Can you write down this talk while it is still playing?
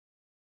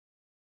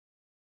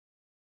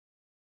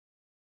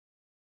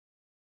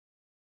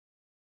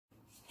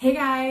Hey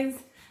guys,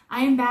 I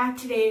am back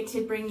today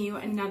to bring you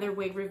another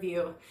wig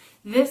review.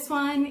 This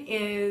one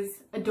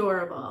is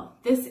adorable.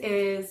 This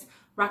is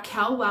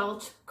Raquel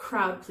Welch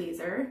Crowd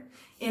Pleaser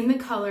in the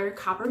color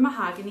Copper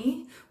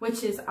Mahogany,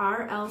 which is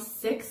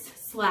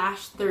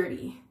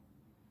GL6-30.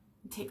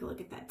 Take a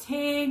look at that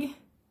tag.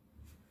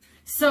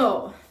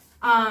 So,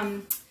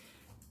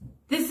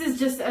 this is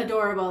just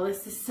adorable.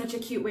 This is such a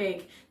cute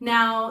wig.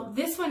 Now,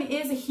 this one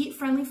is a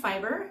heat-friendly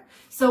fiber,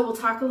 so we'll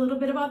talk a little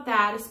bit about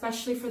that,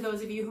 especially for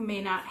those of you who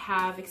may not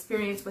have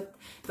experience with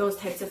those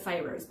types of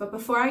fibers. But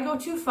before I go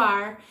too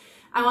far,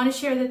 I want to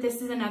share that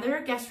this is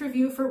another guest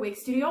review for Wig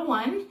Studio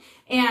 1,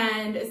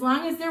 and as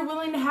long as they're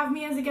willing to have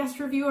me as a guest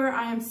reviewer,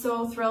 I am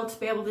so thrilled to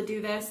be able to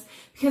do this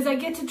because I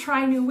get to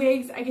try new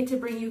wigs, I get to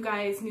bring you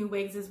guys new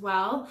wigs as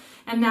well,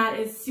 and that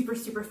is super,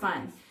 super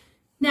fun.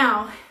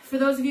 Now, for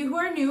those of you who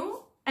are new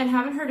and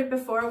haven't heard it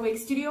before, Wig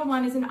Studio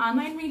 1 is an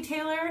online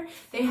retailer.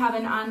 They have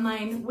an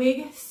online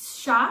wig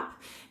shop,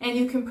 and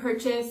you can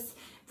purchase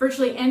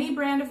virtually any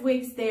brand of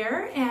wigs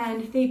there,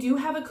 and they do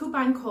have a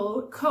coupon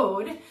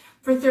code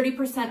for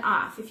 30%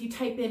 off. If you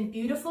type in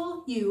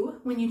Beautiful You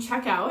when you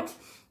check out,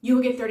 you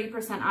will get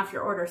 30% off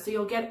your order. So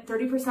you'll get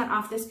 30%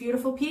 off this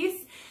beautiful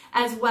piece,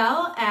 as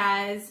well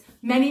as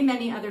many,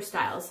 many other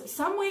styles.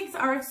 Some wigs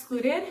are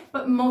excluded,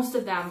 but most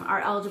of them are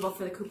eligible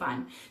for the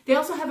coupon. They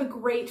also have a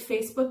great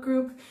Facebook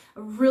group,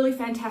 a really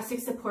fantastic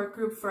support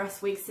group for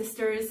us wig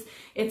sisters.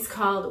 It's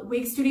called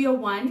Wig Studio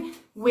 1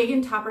 Wig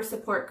and Topper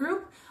Support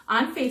Group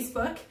on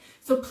Facebook.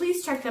 So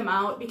please check them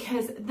out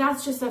because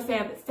that's just a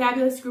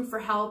fabulous group for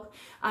help.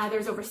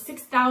 There's over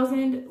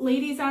 6,000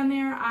 ladies on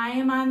there. I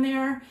am on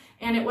there,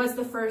 and it was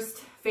the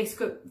first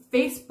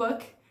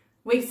Facebook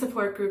wig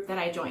support group that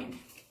I joined.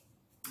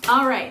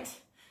 All right,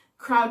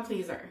 Crowd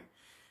Pleaser.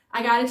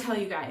 I gotta tell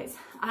you guys,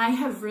 I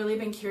have really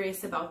been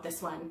curious about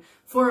this one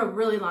for a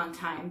really long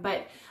time,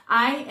 but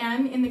I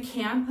am in the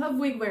camp of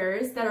wig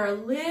wearers that are a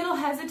little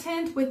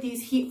hesitant with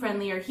these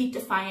heat-friendly or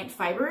heat-defiant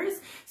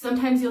fibers.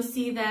 Sometimes you'll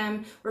see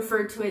them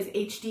referred to as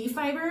HD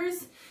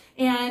fibers,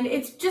 and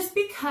it's just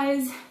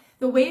because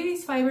the way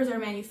these fibers are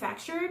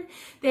manufactured,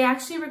 they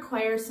actually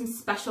require some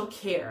special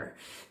care.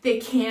 They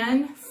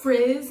can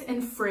frizz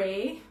and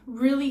fray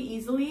really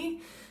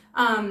easily,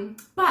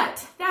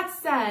 but that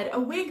said, a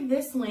wig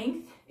this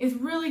length is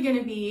really going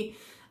to be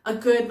a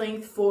good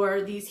length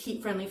for these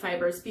heat-friendly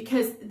fibers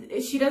because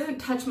she doesn't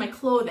touch my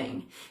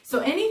clothing. So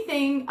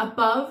anything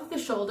above the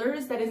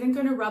shoulders that isn't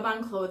going to rub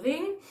on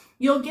clothing,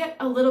 you'll get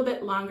a little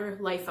bit longer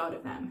life out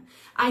of them.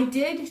 I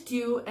did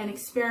do an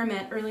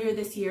experiment earlier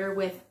this year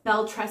with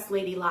Belle Tress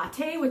Lady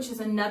Latte, which is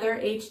another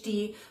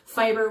HD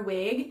fiber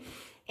wig,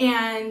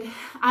 and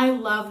I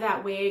love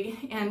that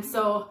wig, and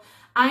so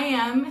I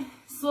am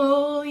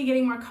slowly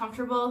getting more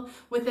comfortable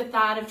with the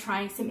thought of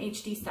trying some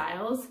HD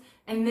styles,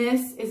 and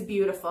this is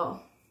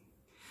beautiful.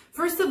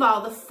 First of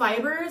all, the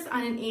fibers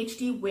on an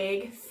HD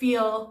wig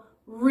feel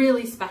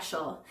really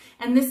special,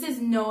 and this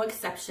is no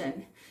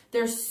exception.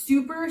 They're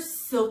super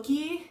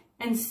silky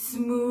and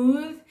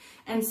smooth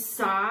and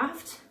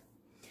soft.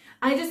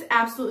 I just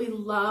absolutely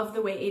love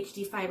the way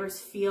HD fibers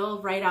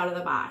feel right out of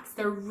the box.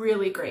 They're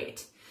really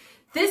great.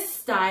 This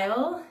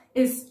style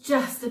is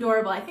just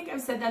adorable. I think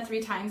I've said that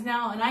 3 times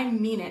now, and I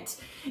mean it.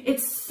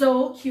 It's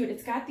so cute.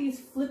 It's got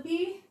these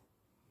flippy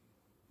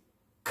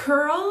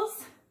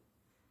curls,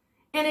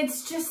 and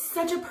it's just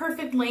such a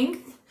perfect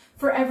length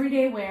for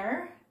everyday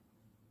wear.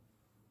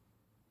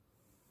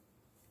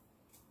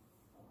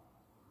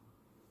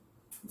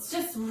 It's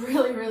just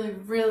really, really,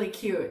 really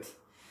cute.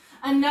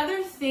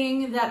 Another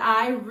thing that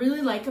I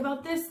really like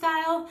about this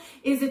style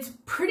is it's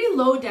pretty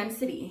low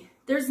density.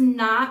 There's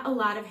not a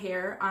lot of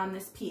hair on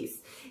this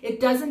piece. It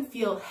doesn't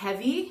feel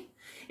heavy.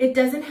 It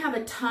doesn't have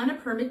a ton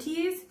of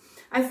permatease.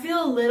 I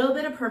feel a little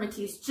bit of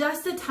permatease,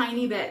 just a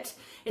tiny bit.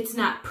 It's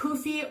not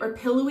poofy or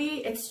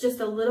pillowy. It's just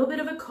a little bit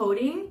of a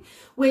coating,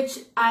 which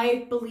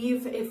I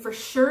believe it for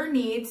sure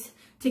needs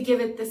to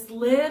give it this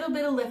little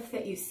bit of lift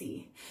that you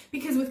see.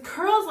 Because with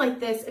curls like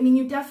this, I mean,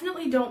 you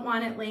definitely don't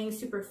want it laying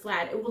super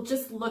flat. It will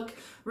just look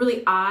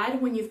really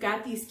odd when you've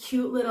got these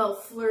cute little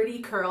flirty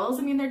curls.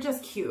 I mean, they're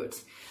just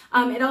cute.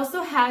 It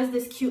also has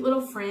this cute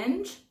little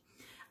fringe.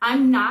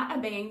 I'm not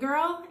a bang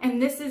girl,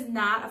 and this is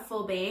not a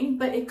full bang,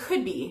 but it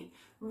could be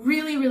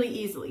really, really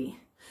easily.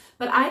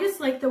 But I just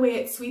like the way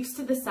it sweeps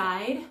to the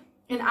side,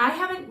 and I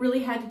haven't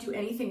really had to do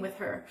anything with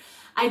her.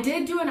 I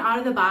did do an out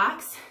of the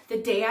box the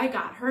day I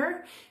got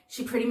her.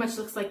 She pretty much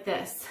looks like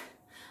this.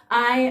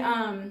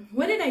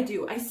 What did I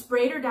do? I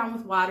sprayed her down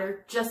with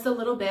water just a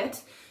little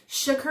bit,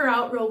 shook her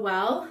out real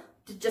well,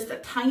 did just a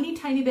tiny,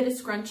 tiny bit of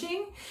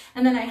scrunching,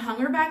 and then I hung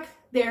her back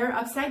there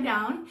upside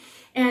down,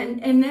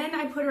 and then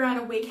I put her on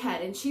a wig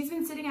head, and she's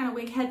been sitting on a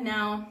wig head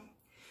now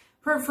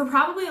for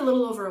probably a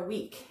little over a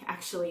week,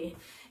 actually,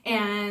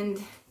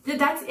 and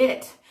that's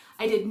it.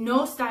 I did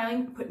no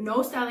styling, put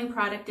no styling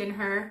product in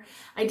her.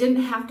 I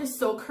didn't have to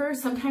soak her.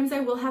 Sometimes I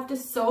will have to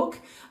soak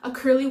a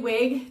curly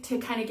wig to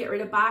kind of get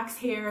rid of box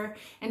hair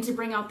and to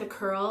bring out the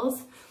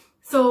curls.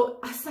 So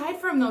aside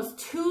from those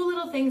 2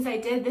 little things I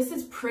did, this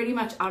is pretty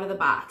much out of the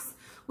box,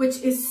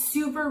 which is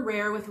super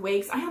rare with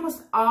wigs. I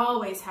almost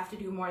always have to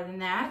do more than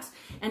that,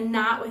 and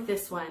not with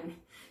this one.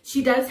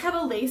 She does have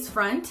a lace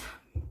front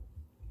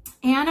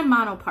and a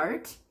mono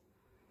part.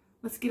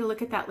 Let's get a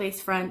look at that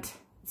lace front.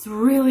 It's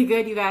really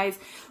good, you guys.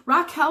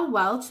 Raquel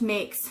Welch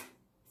makes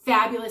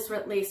fabulous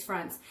lace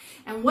fronts.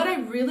 And what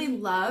I really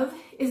love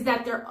is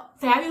that they're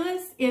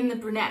fabulous in the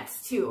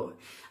brunettes too.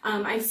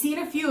 I've seen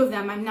a few of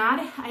them.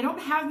 I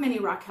don't have many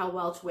Raquel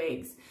Welch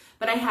wigs,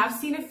 but I have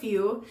seen a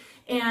few,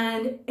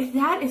 and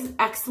that is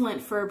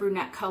excellent for a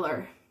brunette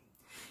color.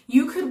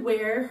 You could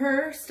wear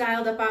her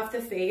styled up off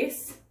the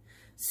face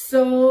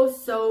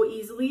so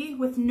easily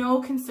with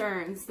no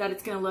concerns that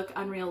it's gonna look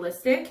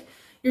unrealistic.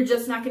 You're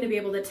just not gonna be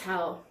able to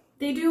tell.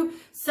 They do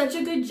such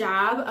a good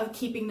job of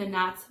keeping the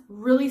knots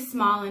really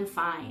small and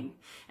fine,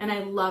 and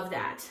I love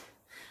that.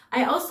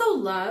 I also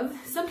love,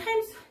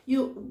 sometimes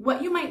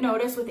what you might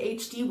notice with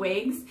HD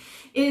wigs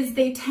is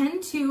they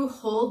tend to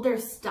hold their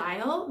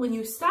style when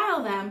you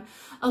style them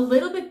a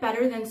little bit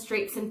better than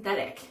straight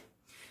synthetic.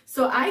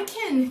 So I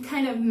can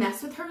kind of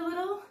mess with her a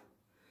little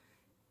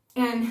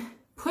and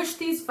push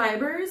these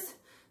fibers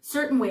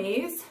certain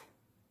ways.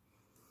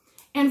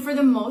 And for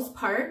the most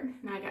part,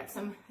 now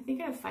I think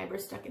I have fiber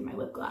stuck in my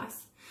lip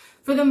gloss.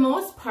 For the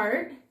most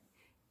part,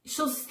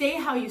 she'll stay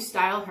how you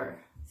style her.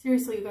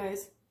 Seriously, you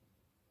guys.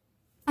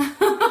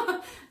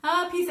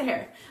 A piece of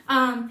hair.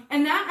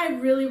 And that I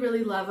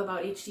really love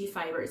about HD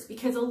fibers,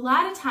 because a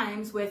lot of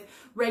times with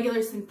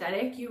regular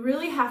synthetic, you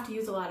really have to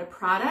use a lot of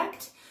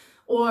product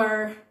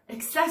or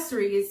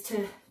accessories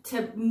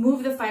to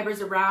move the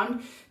fibers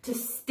around to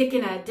stick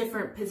in a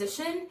different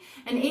position.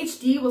 And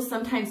HD will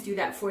sometimes do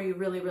that for you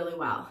really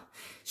well.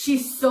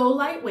 She's so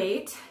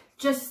lightweight,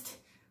 just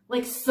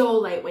like so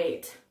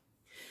lightweight.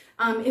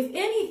 If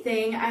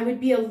anything, I would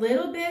be a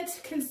little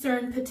bit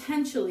concerned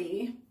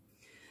potentially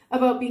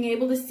about being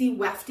able to see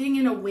wefting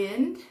in a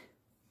wind,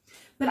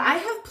 but I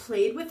have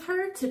played with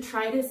her to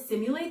try to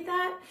simulate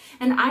that,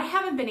 and I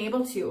haven't been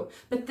able to,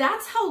 but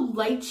that's how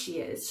light she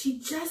is. She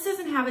just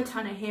doesn't have a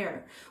ton of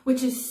hair,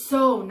 which is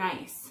so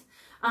nice.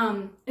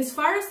 As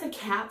far as the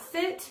cap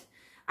fit,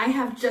 I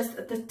have just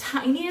the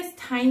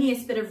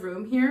tiniest bit of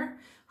room here,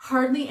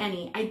 hardly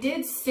any. I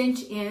did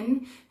cinch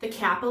in the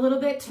cap a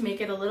little bit to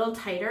make it a little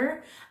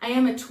tighter. I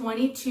am a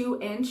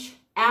 22-inch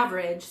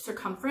average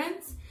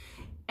circumference,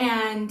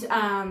 and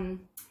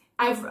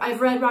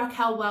I've read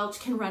Raquel Welch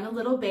can run a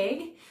little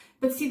big,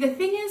 but see, the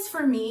thing is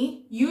for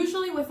me,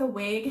 usually with a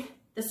wig,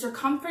 the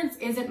circumference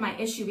isn't my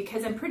issue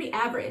because I'm pretty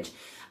average.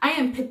 I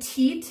am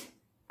petite.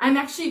 I'm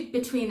actually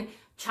between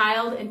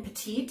child and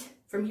petite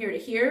from here to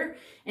here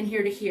and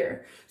here to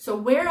here. So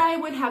where I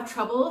would have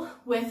trouble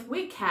with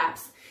wig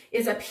caps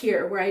is up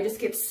here, where I just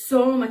get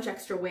so much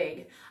extra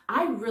wig.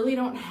 I really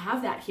don't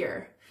have that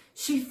here.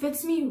 She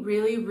fits me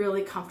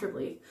really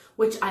comfortably,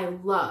 which I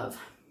love.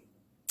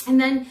 And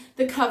then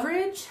the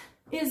coverage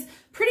is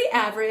pretty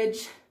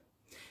average.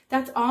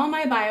 That's all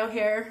my bio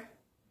hair.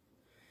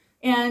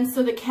 And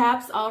so the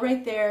cap's all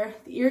right there.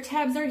 The ear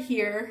tabs are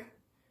here.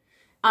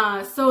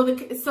 So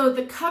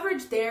the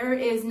coverage there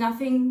is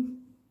nothing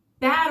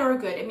bad or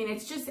good. I mean,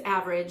 it's just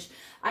average.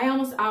 I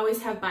almost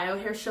always have bio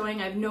hair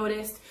showing. I've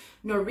noticed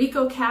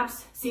Noriko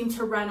caps seem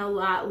to run a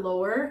lot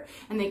lower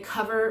and they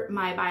cover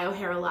my bio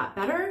hair a lot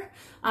better,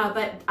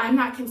 but I'm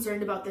not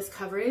concerned about this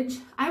coverage.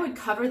 I would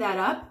cover that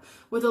up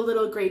with a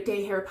little Great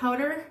Day hair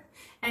powder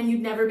and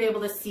you'd never be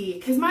able to see,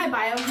 because my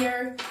bio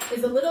hair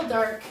is a little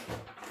dark,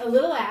 a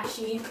little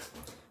ashy.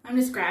 I'm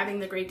just grabbing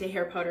the Great Day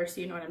hair powder so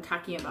you know what I'm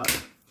talking about.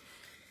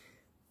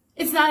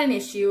 It's not an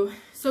issue.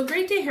 So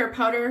Great Day hair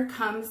powder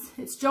comes,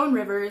 it's Joan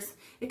Rivers.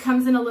 It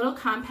comes in a little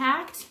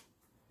compact.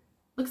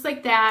 Looks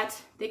like that.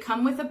 They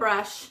come with a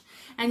brush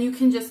and you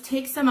can just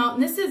take some out.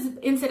 And this is,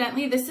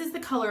 incidentally, this is the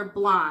color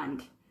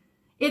blonde.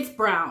 It's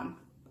brown.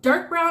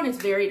 Dark brown is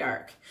very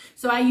dark.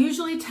 So I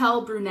usually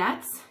tell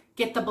brunettes,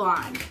 get the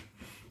blonde,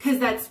 because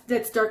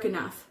that's dark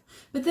enough.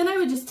 But then I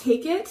would just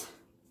take it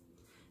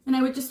and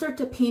I would just start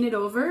to paint it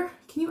over.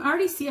 Can you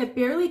already see I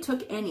barely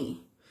took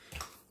any?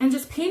 And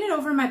just paint it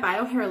over my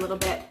bio hair a little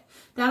bit.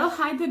 That'll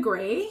hide the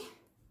gray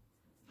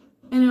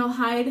and it'll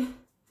hide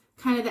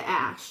kind of the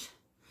ash.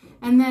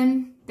 And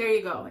then there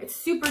you go. It's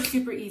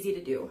super easy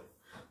to do.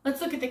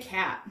 Let's look at the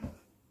cap.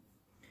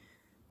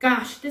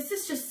 Gosh, this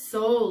is just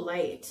so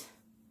light.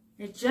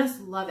 I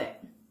just love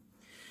it.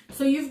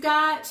 So you've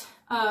got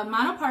a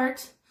mono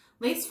part,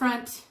 lace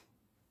front,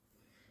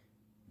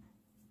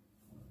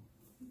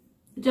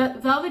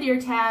 velvet ear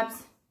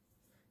tabs,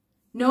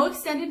 no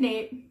extended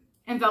nape,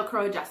 and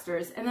Velcro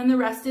adjusters. And then the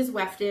rest is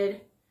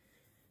wefted.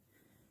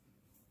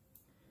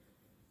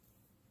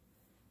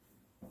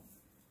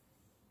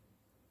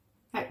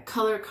 That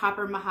color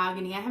Copper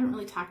Mahogany, I haven't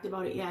really talked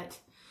about it yet,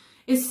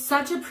 is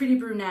such a pretty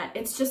brunette.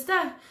 It's just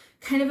a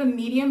kind of a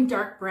medium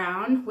dark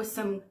brown with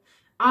some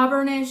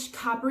auburnish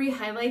coppery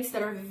highlights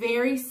that are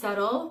very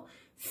subtle,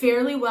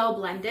 fairly well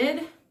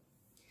blended.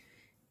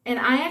 And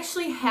I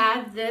actually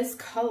had this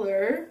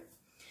color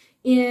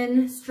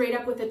in Straight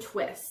Up with a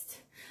Twist.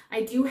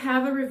 I do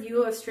have a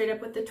review of Straight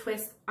Up with a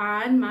Twist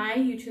on my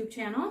YouTube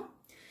channel.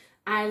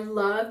 I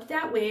loved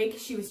that wig.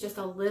 She was just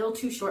a little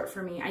too short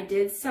for me. I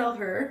did sell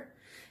her,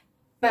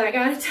 but I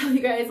gotta tell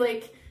you guys,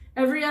 like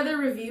every other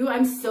review,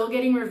 I'm still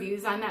getting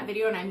reviews on that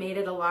video, and I made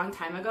it a long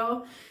time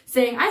ago,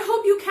 saying, I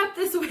hope you kept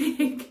this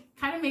wig.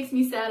 Kind of makes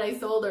me sad I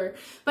sold her,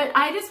 but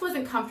I just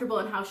wasn't comfortable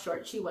in how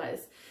short she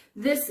was.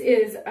 This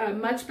is a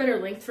much better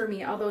length for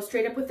me, although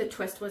straight up with the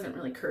twist wasn't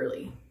really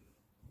curly.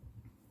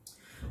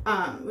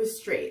 It was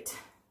straight.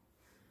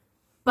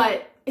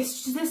 But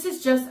this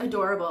is just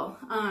adorable.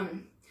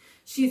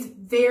 She's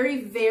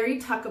very,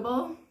 very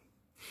tuckable,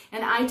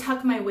 and I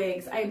tuck my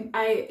wigs.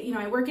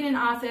 I work in an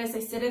office, I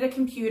sit at a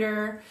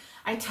computer,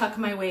 I tuck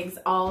my wigs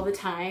all the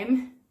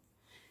time,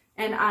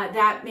 and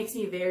that makes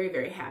me very,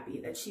 very happy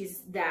that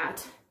she's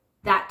that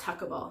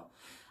tuckable.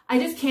 I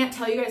just can't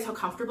tell you guys how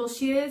comfortable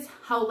she is,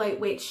 how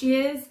lightweight she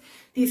is.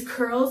 These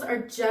curls are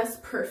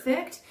just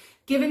perfect.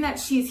 Given that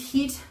she's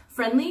heat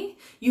friendly,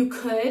 you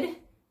could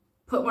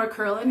put more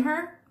curl in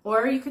her,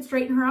 or you could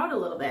straighten her out a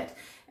little bit.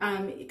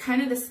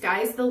 Kind of the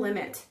sky's the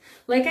limit.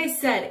 Like I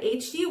said,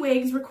 HD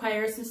wigs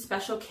require some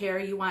special care.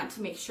 You want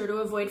to make sure to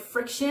avoid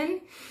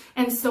friction.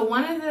 And so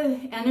one of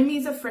the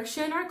enemies of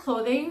friction are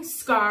clothing,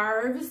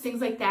 scarves,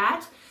 things like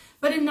that.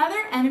 But another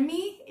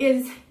enemy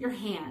is your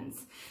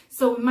hands.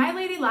 So My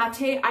Lady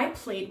Latte, I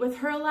played with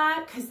her a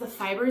lot because the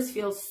fibers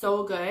feel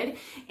so good,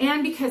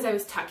 and because I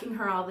was tucking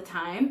her all the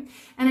time.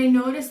 And I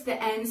noticed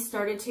the ends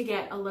started to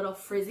get a little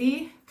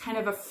frizzy, kind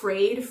of a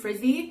frayed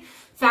frizzy,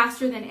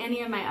 faster than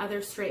any of my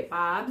other straight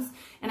bobs.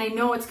 And I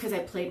know it's because I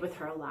played with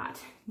her a lot.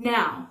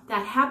 Now,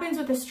 that happens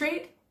with a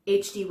straight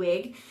HD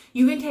wig.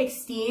 You can take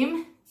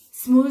steam,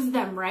 smooth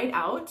them right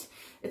out.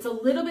 It's a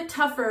little bit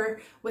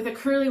tougher with a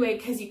curly wig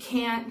because you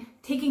can't,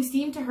 taking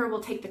steam to her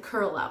will take the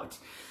curl out.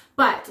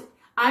 But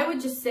I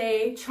would just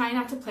say try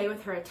not to play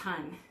with her a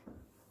ton.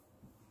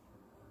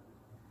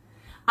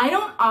 I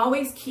don't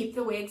always keep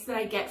the wigs that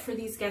I get for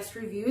these guest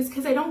reviews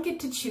because I don't get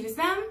to choose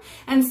them,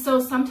 and so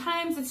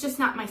sometimes it's just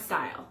not my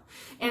style.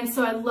 And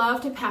so I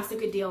love to pass a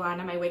good deal on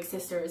to my wig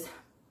sisters,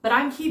 but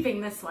I'm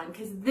keeping this one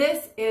because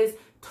this is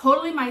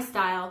totally my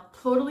style,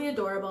 totally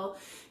adorable.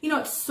 You know,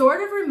 it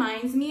sort of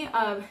reminds me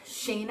of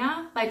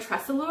Shayna by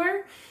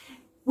Tressalure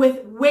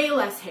with way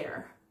less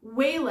hair.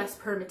 Way less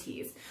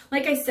permatease.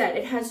 Like I said,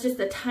 it has just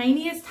the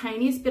tiniest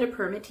bit of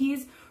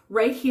permatease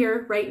right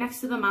here, right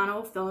next to the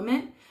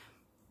monofilament.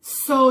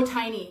 So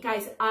tiny.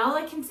 Guys, all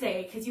I can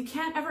say, because you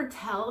can't ever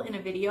tell in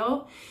a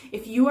video,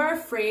 if you are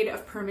afraid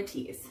of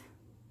permatease,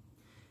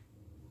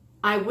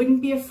 I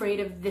wouldn't be afraid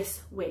of this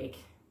wig.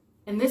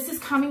 And this is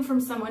coming from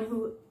someone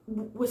who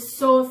was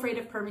so afraid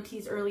of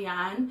permatease early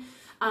on.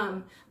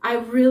 I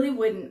really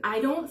wouldn't.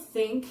 I don't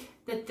think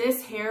that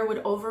this hair would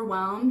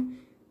overwhelm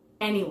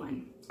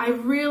anyone. I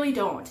really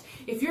don't.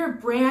 If you're a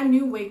brand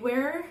new wig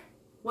wearer,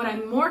 what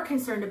I'm more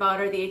concerned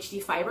about are the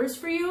HD fibers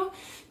for you,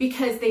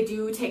 because they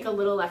do take a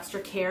little extra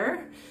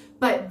care.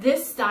 But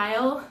this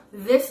style,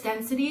 this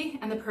density,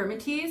 and the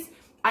permatease,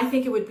 I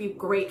think it would be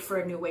great for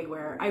a new wig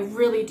wearer. I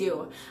really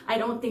do. I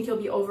don't think you'll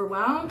be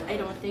overwhelmed. I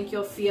don't think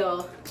you'll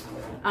feel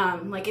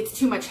like it's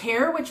too much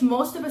hair, which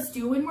most of us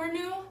do when we're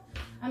new.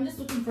 I'm just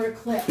looking for a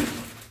clip.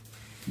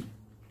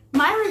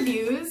 My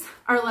reviews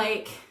are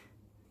like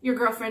your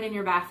girlfriend in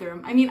your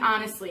bathroom. I mean,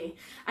 honestly,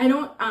 I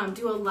don't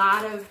do a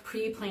lot of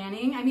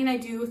pre-planning. I mean, I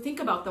do think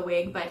about the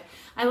wig, but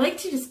I like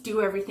to just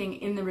do everything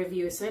in the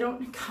review, so I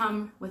don't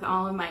come with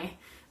all of my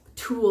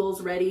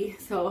tools ready.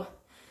 So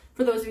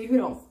for those of you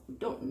who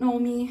don't know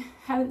me,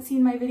 haven't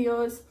seen my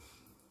videos,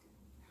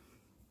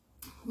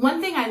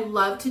 one thing I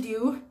love to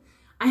do,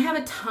 I have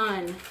a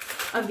ton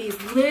of these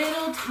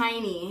little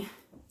tiny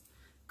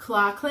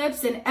claw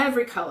clips in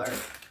every color,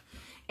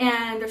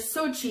 and they're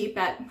so cheap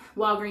at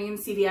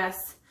Walgreens,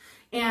 CVS.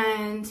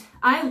 And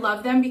I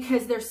love them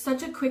because they're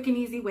such a quick and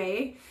easy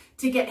way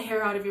to get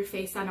hair out of your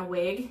face on a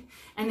wig,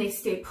 and they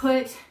stay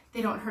put,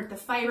 they don't hurt the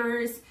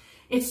fibers.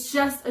 It's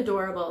just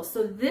adorable.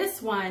 So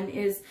this one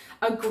is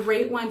a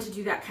great one to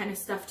do that kind of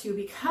stuff too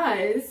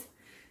because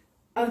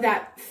of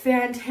that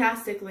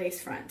fantastic lace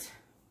front.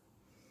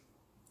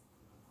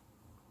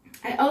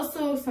 I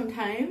also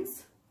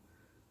sometimes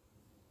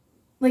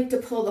like to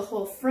pull the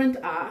whole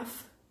front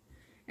off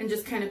and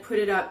just kind of put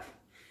it up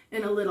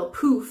in a little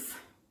poof.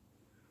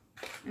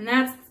 And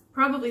that's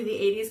probably the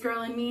 80s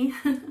girl in me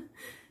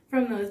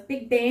from those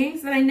big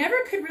bangs that I never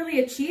could really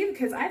achieve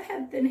because I've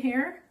had thin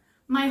hair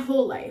my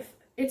whole life.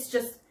 It's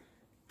just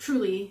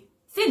truly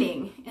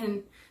thinning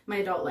in my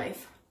adult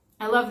life.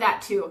 I love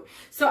that too.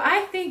 So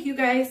I think you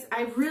guys,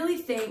 I really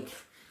think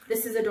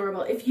this is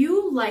adorable. If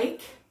you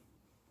like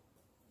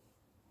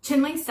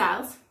chin length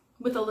styles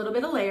with a little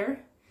bit of layer,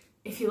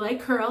 if you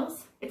like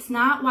curls, it's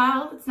not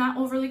wild, it's not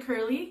overly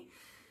curly,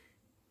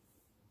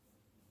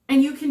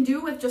 and you can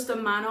do with just a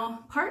mono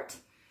part,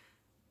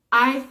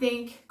 I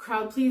think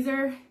Crowd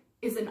Pleaser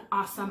is an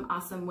awesome,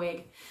 awesome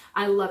wig.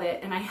 I love it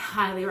and I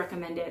highly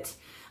recommend it.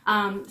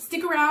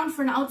 Stick around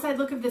for an outside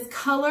look of this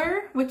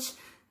color, which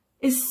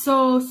is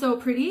so, so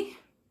pretty.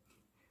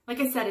 Like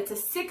I said, it's a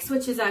 6,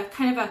 which is a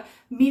kind of a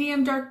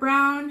medium dark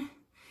brown,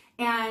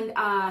 and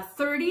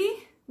 30,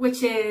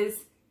 which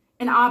is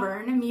an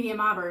auburn, a medium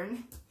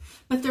auburn,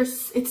 but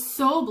it's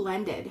so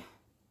blended.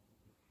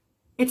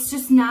 It's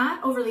just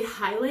not overly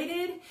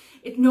highlighted.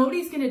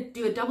 Nobody's gonna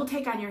do a double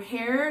take on your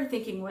hair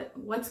thinking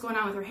what's going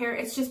on with her hair.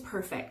 It's just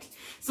perfect.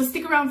 So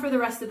stick around for the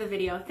rest of the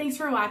video. Thanks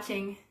for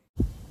watching.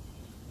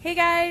 Hey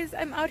guys,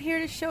 I'm out here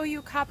to show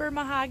you copper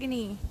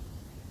mahogany.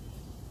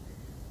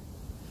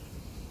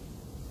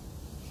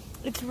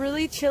 It's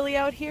really chilly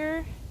out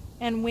here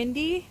and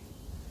windy.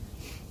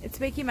 It's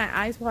making my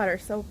eyes water,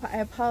 so I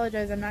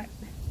apologize. I'm not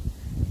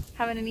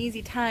having an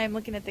easy time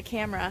looking at the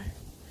camera.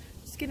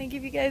 Just gonna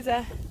give you guys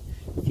a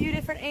few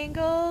different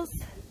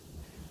angles.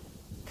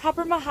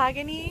 Copper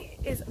mahogany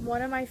is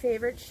one of my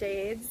favorite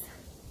shades.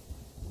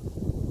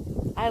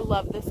 I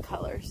love this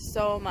color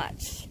so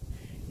much.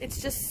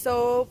 It's just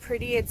so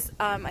pretty. It's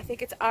I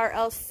think it's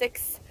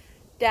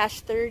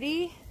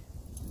GL6-30.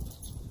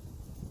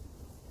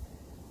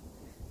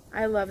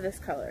 I love this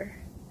color.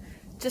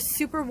 Just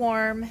super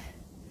warm,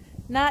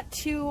 not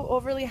too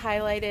overly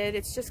highlighted.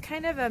 It's just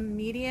kind of a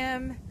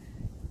medium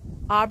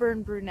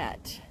auburn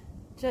brunette.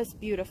 Just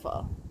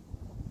beautiful.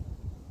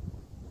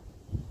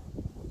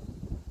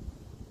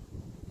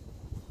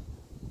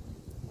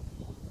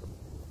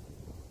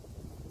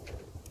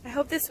 I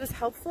hope this was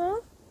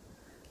helpful.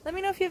 Let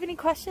me know if you have any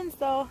questions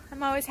though.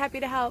 I'm always happy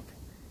to help.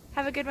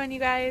 Have a good one, you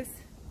guys.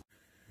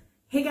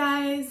 Hey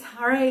guys,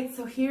 all right,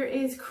 so here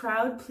is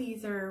Crowd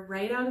Pleaser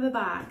right out of the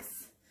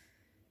box.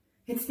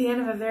 It's the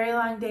end of a very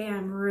long day.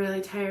 I'm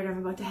really tired. I'm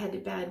about to head to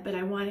bed, but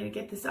I wanted to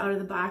get this out of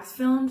the box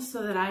filmed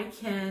so that I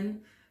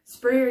can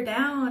spray her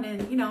down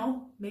and, you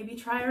know, maybe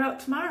try her out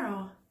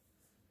tomorrow.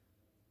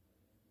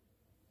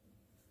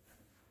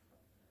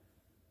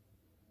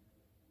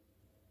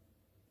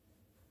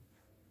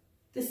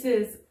 This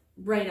is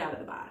right out of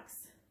the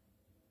box.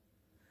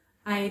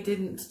 I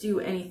didn't do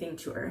anything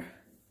to her.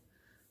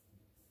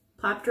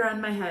 Plopped her on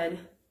my head.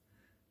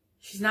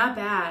 She's not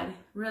bad,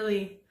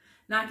 really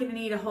not gonna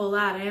need a whole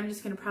lot. I am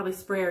just gonna probably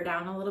spray her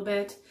down a little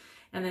bit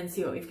and then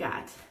see what we've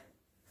got.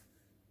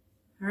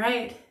 All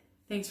right,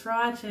 thanks for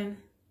watching.